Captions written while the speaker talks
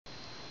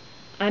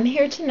I'm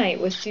here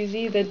tonight with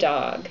Sussie the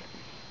dog.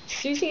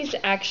 Sussie's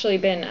actually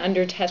been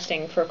under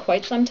testing for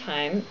quite some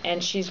time,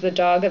 and she's the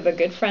dog of a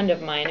good friend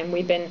of mine, and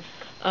we've been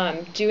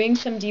doing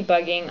some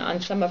debugging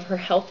on some of her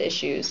health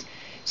issues.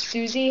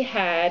 Sussie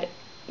had,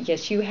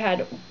 yes, you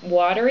had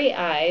watery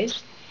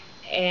eyes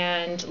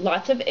and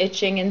lots of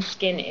itching and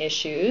skin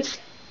issues,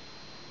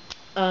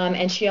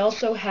 and she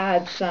also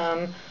had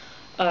some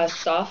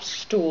soft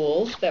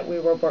stools that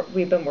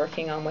we've been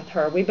working on with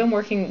her. We've been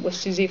working with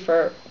Sussie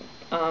for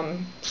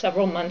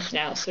several months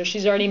now, so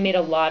she's already made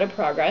a lot of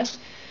progress.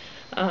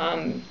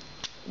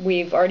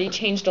 We've already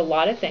changed a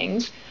lot of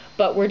things,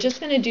 but we're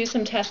just going to do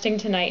some testing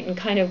tonight and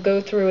kind of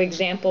go through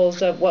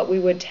examples of what we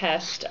would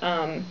test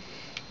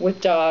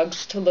with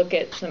dogs, to look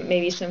at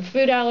maybe some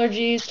food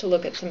allergies, to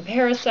look at some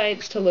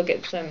parasites, to look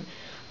at some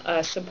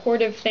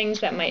supportive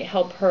things that might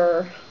help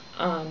her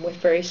with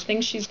various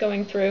things she's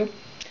going through.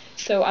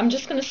 So I'm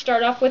just going to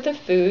start off with the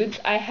foods.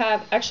 I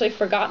have actually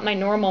forgot my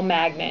normal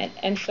magnet,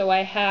 and so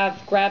I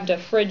have grabbed a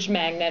fridge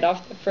magnet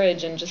off the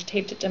fridge and just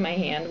taped it to my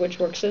hand, which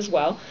works as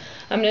well.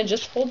 I'm going to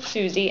just hold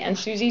Sussie, and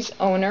Sussie's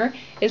owner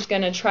is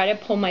going to try to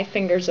pull my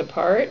fingers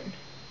apart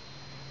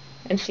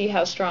and see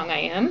how strong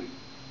I am.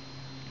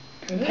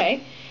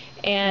 Okay,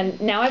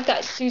 and now I've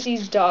got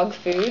Sussie's dog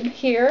food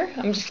here.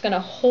 I'm just going to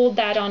hold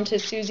that onto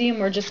Sussie, and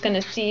we're just going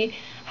to see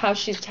how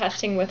she's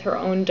testing with her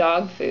own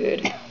dog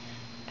food.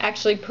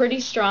 Actually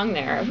pretty strong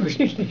there.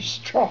 Really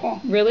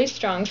strong. Really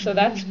strong, so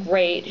that's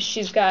great.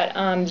 She's got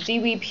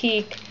Ziwi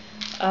Peak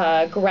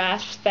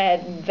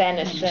grass-fed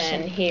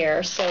venison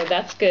here, so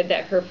that's good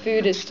that her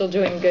food is still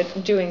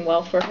doing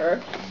well for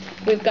her.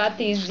 We've got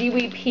the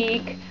Ziwi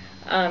Peak,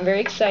 very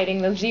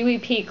exciting, the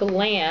Ziwi Peak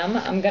lamb.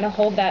 I'm going to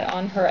hold that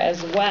on her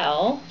as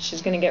well.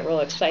 She's going to get real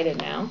excited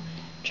now.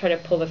 Try to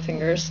pull the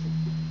fingers.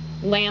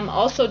 Lamb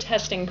also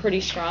testing pretty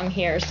strong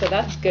here, so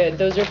that's good.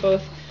 Those are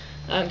both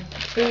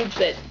foods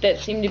that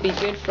seem to be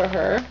good for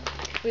her.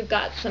 We've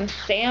got some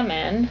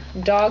salmon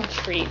dog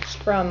treats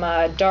from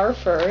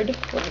Darford.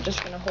 We're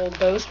just going to hold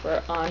those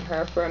on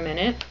her for a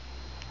minute.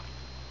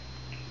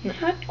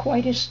 Not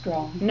quite as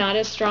strong. Not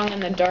as strong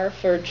on the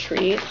Darford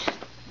treats.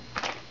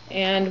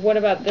 And what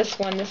about this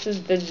one? This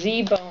is the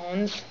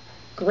Z-Bones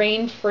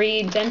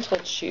grain-free dental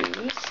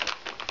chews.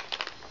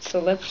 So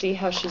let's see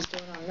how she's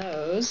doing on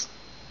those.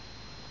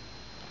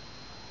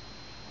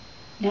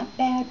 Not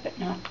bad, but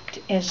not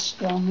as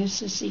strong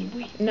as the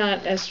Ziwi.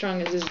 Not as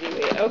strong as the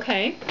Ziwi.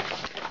 Okay.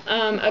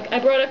 I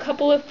brought a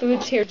couple of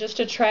foods here just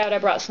to try out. I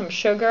brought some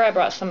sugar. I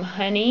brought some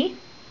honey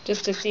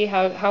just to see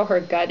how her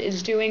gut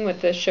is doing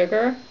with the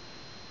sugar.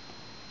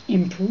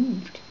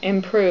 Improved.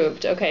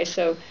 Improved. Okay,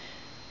 so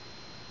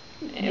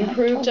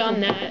improved on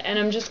that. And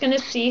I'm just going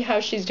to see how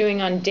she's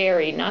doing on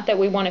dairy. Not that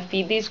we want to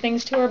feed these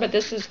things to her, but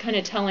this is kind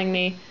of telling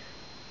me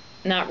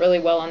not really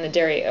well on the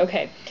dairy.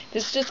 Okay,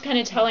 this is just kind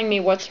of telling me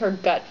what's her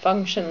gut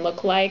function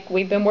look like.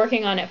 We've been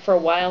working on it for a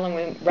while, and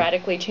we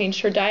radically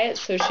changed her diet,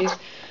 so she's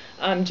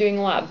doing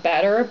a lot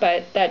better,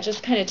 but that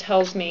just kind of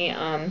tells me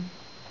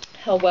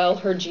how well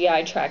her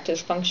GI tract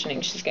is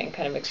functioning. She's getting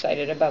kind of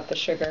excited about the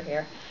sugar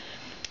here.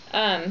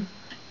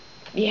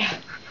 Yeah,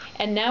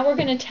 and now we're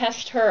going to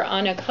test her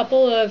on a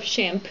couple of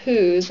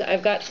shampoos.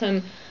 I've got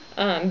some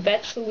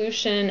Vet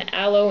Solution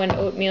Aloe and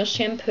Oatmeal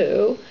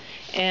Shampoo,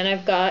 and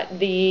I've got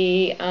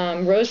the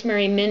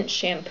Rosemary Mint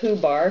Shampoo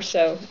Bar,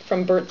 so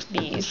from Burt's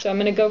Bees. So I'm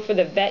going to go for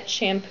the Vet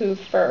Shampoo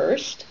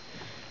first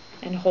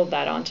and hold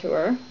that onto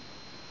her.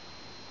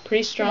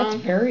 Pretty strong?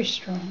 That's very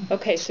strong.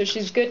 Okay, so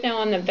she's good now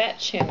on the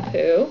Vet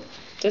Shampoo.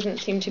 Doesn't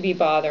seem to be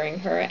bothering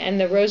her. And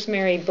the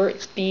Rosemary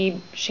Burt's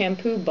Bee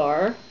Shampoo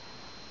Bar.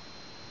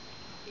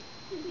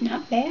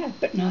 Not bad,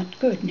 but not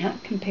good,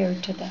 not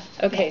compared to the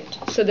Okay,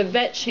 so the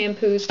Vet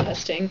Shampoo's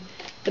testing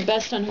the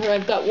best on her.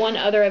 I've got one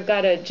other. I've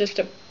got just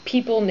a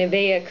People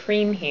Nivea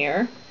cream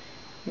here.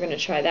 I'm going to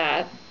try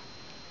that.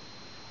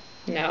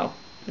 No,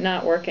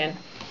 not working.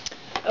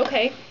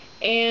 Okay,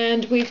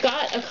 and we've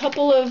got a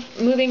couple of,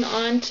 moving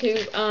on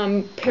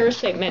to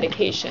parasite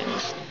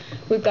medications.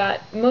 We've got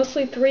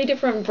mostly 3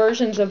 different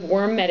versions of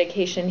worm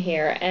medication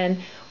here,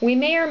 and we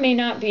may or may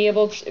not be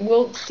able to,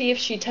 we'll see if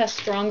she tests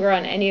stronger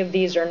on any of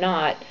these or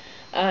not.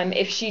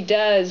 If she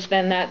does,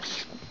 then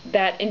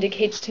that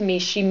indicates to me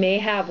she may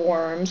have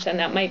worms, and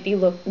that might be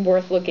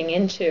worth looking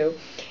into.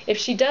 If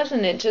she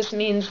doesn't, it just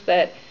means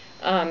that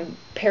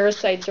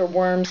parasites or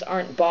worms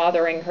aren't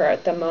bothering her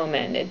at the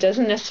moment. It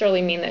doesn't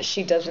necessarily mean that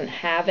she doesn't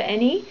have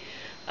any.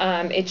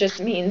 It just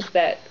means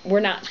that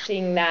we're not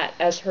seeing that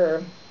as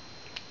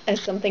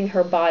something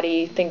her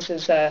body thinks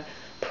is a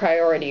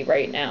priority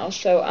right now.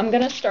 So I'm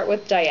going to start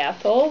with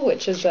diethyl,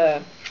 which is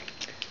a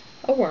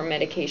worm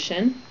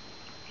medication.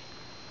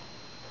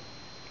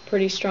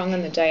 Pretty strong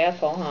on the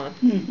diethyl, huh?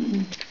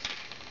 Mm-hmm.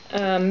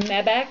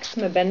 Mebax,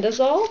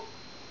 mebendazole.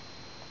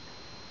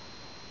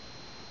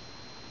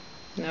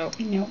 Nope.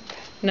 Nope.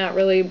 Not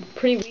really.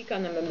 Pretty weak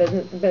on the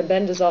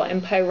mebendazole.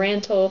 And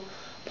pyrantel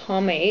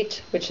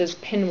palmate, which is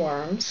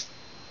pinworms.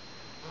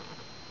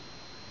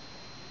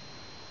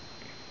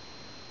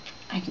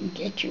 I can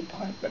get you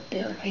part, but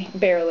barely.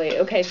 Barely.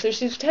 Okay, so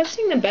she's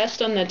testing the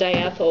best on the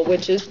diethyl,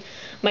 which is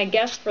My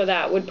guess for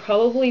that would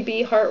probably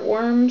be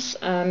heartworms.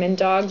 In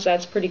dogs,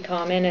 that's pretty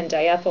common, and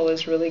diethyl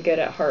is really good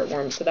at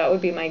heartworms. So that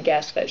would be my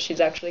guess, that she's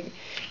actually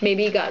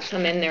maybe got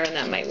some in there, and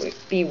that might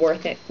be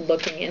worth it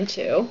looking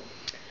into.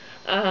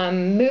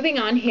 Moving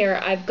on here,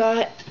 I've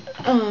got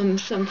some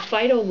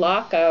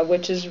phytolacca,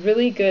 which is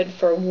really good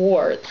for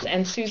warts.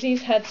 And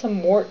Susie's had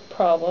some wart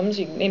problems.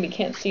 You maybe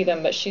can't see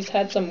them, but she's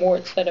had some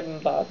warts that have been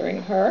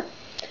bothering her.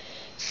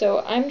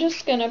 So I'm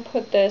just going to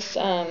put this,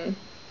 I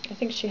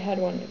think she had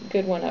one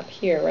good one up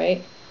here,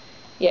 right?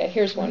 Yeah,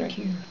 here's one right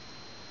here.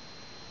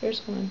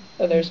 There's one.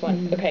 Oh, there's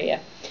one. Okay, yeah.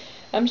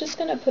 I'm just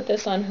going to put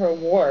this on her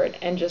wart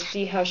and just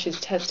see how she's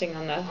testing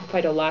on the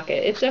phytolacca.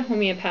 It's a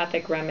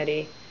homeopathic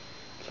remedy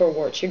for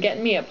warts. You're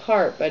getting me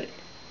apart, but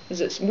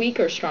is it weak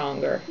or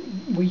stronger?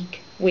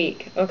 Weak.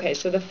 Weak. Okay,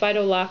 so the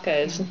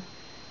phytolacca is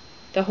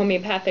the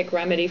homeopathic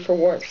remedy for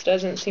warts.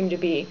 Doesn't seem to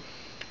be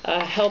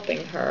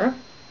helping her.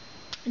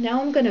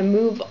 Now I'm going to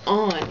move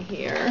on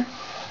here.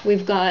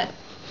 We've got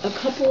a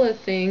couple of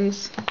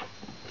things.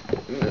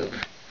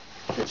 Move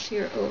this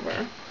here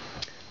over.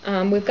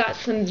 We've got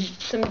some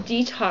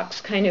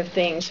detox kind of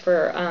things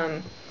for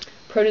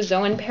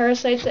protozoan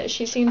parasites that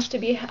she seems to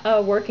be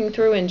working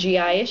through, and GI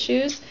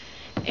issues.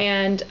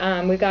 And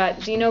we got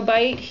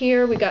Xenobite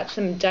here, we got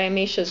some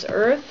diatomaceous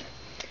earth,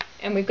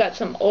 and we've got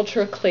some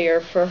Ultra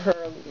Clear for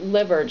her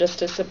liver just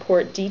to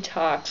support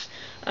detox.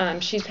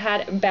 She's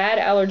had bad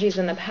allergies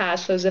in the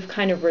past, those have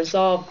kind of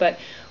resolved, but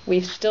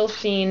we've still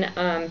seen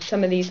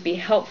some of these be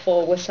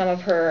helpful with some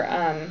of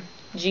her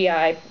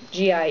GI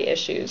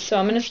issues. So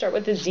I'm going to start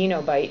with the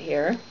Xenobite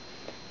here.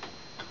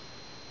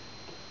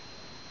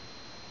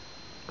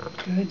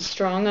 Good.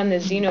 Strong on the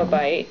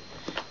Xenobite.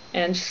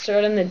 And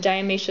start on the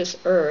diatomaceous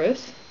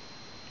earth.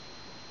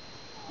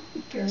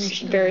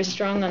 Very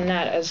strong on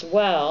that as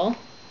well.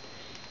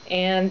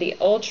 And the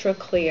Ultra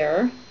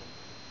Clear.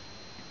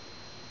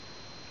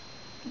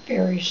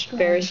 Very strong.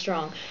 Very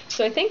strong.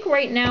 So I think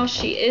right now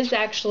she is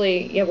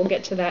actually, yeah, we'll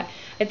get to that.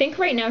 I think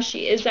right now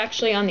she is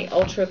actually on the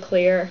Ultra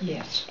Clear.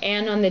 Yes.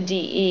 And on the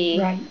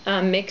DE.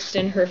 Right. Mixed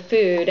in her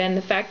food. And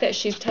the fact that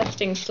she's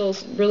testing still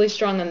really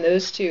strong on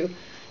those two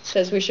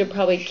says we should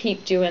probably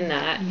keep doing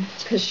that,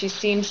 because she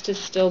seems to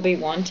still be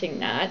wanting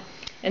that.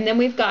 And then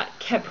we've got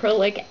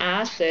caprylic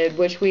acid,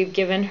 which we've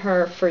given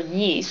her for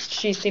yeast.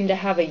 She seemed to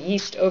have a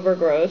yeast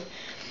overgrowth,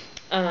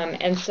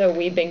 and so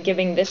we've been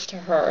giving this to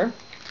her.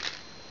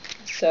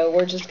 So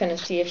we're just going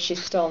to see if she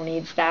still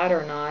needs that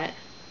or not.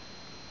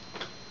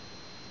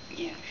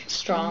 Yeah,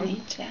 strong. Still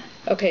needs that.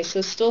 Okay,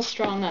 so still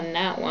strong on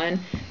that one.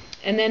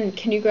 And then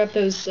can you grab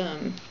those?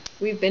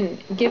 We've been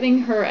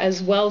giving her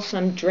as well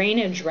some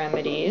drainage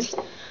remedies.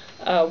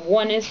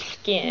 One is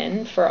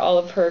skin for all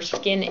of her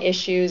skin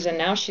issues, and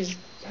now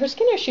her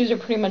skin issues are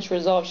pretty much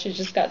resolved. She's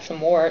just got some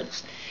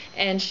warts.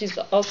 And she's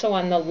also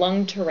on the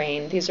lung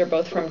terrain. These are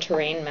both from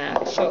Terrain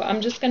Max. So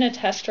I'm just going to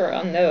test her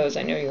on those.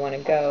 I know you want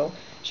to go.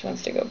 She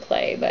wants to go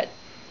play, but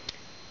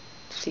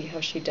see how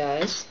she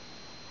does.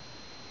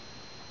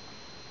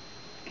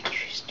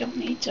 She still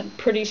needs them.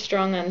 Pretty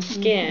strong on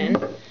skin.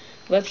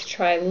 Let's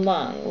try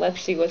lung.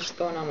 Let's see what's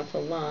going on with the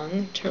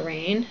lung.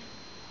 Terrain.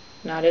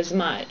 Not as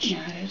much.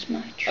 Not as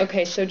much.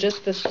 Okay, so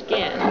just the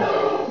skin.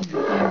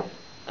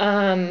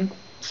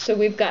 So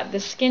we've got the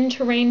skin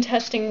terrain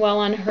testing well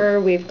on her.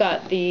 We've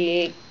got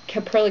the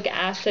caprylic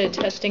acid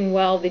testing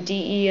well, the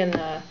DE and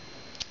the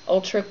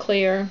Ultra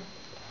Clear.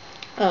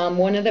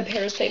 One of the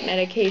parasite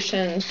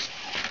medications,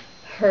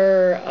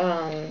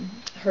 her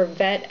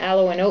vet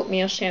aloe and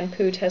oatmeal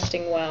shampoo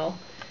testing well,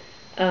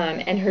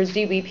 and her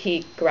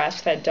ZWP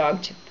grass-fed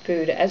dog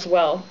food as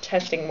well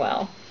testing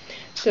well.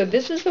 So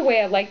this is the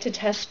way I like to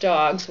test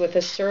dogs, with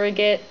a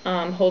surrogate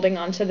holding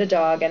onto the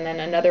dog and then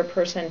another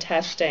person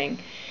testing.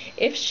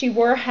 If she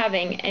were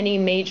having any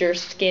major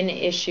skin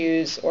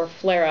issues or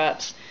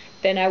flare-ups,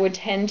 then I would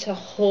tend to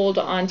hold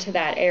onto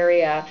that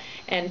area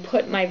and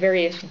put my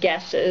various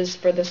guesses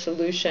for the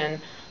solution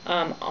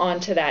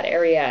onto that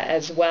area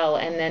as well,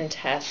 and then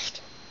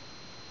test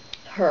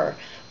her.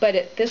 But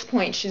at this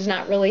point, she's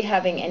not really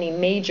having any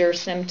major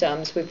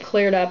symptoms. We've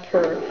cleared up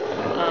her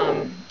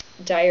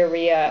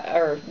diarrhea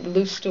or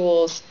loose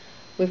stools.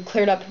 We've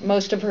cleared up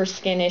most of her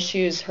skin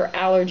issues, her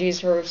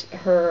allergies,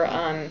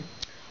 her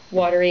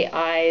watery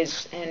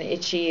eyes and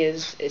itchy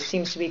it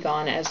seems to be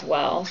gone as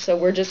well. So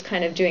we're just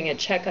kind of doing a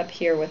checkup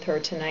here with her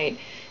tonight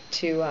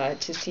to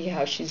see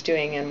how she's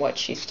doing and what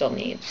she still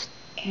needs.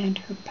 And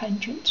her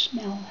pungent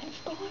smell has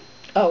gone.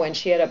 Oh, and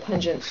she had a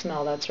pungent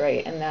smell, that's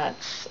right, and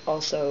that's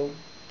also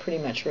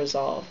pretty much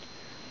resolved.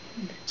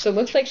 So it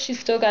looks like she's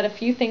still got a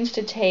few things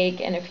to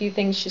take and a few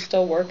things she's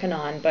still working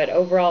on, but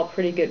overall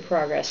pretty good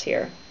progress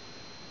here.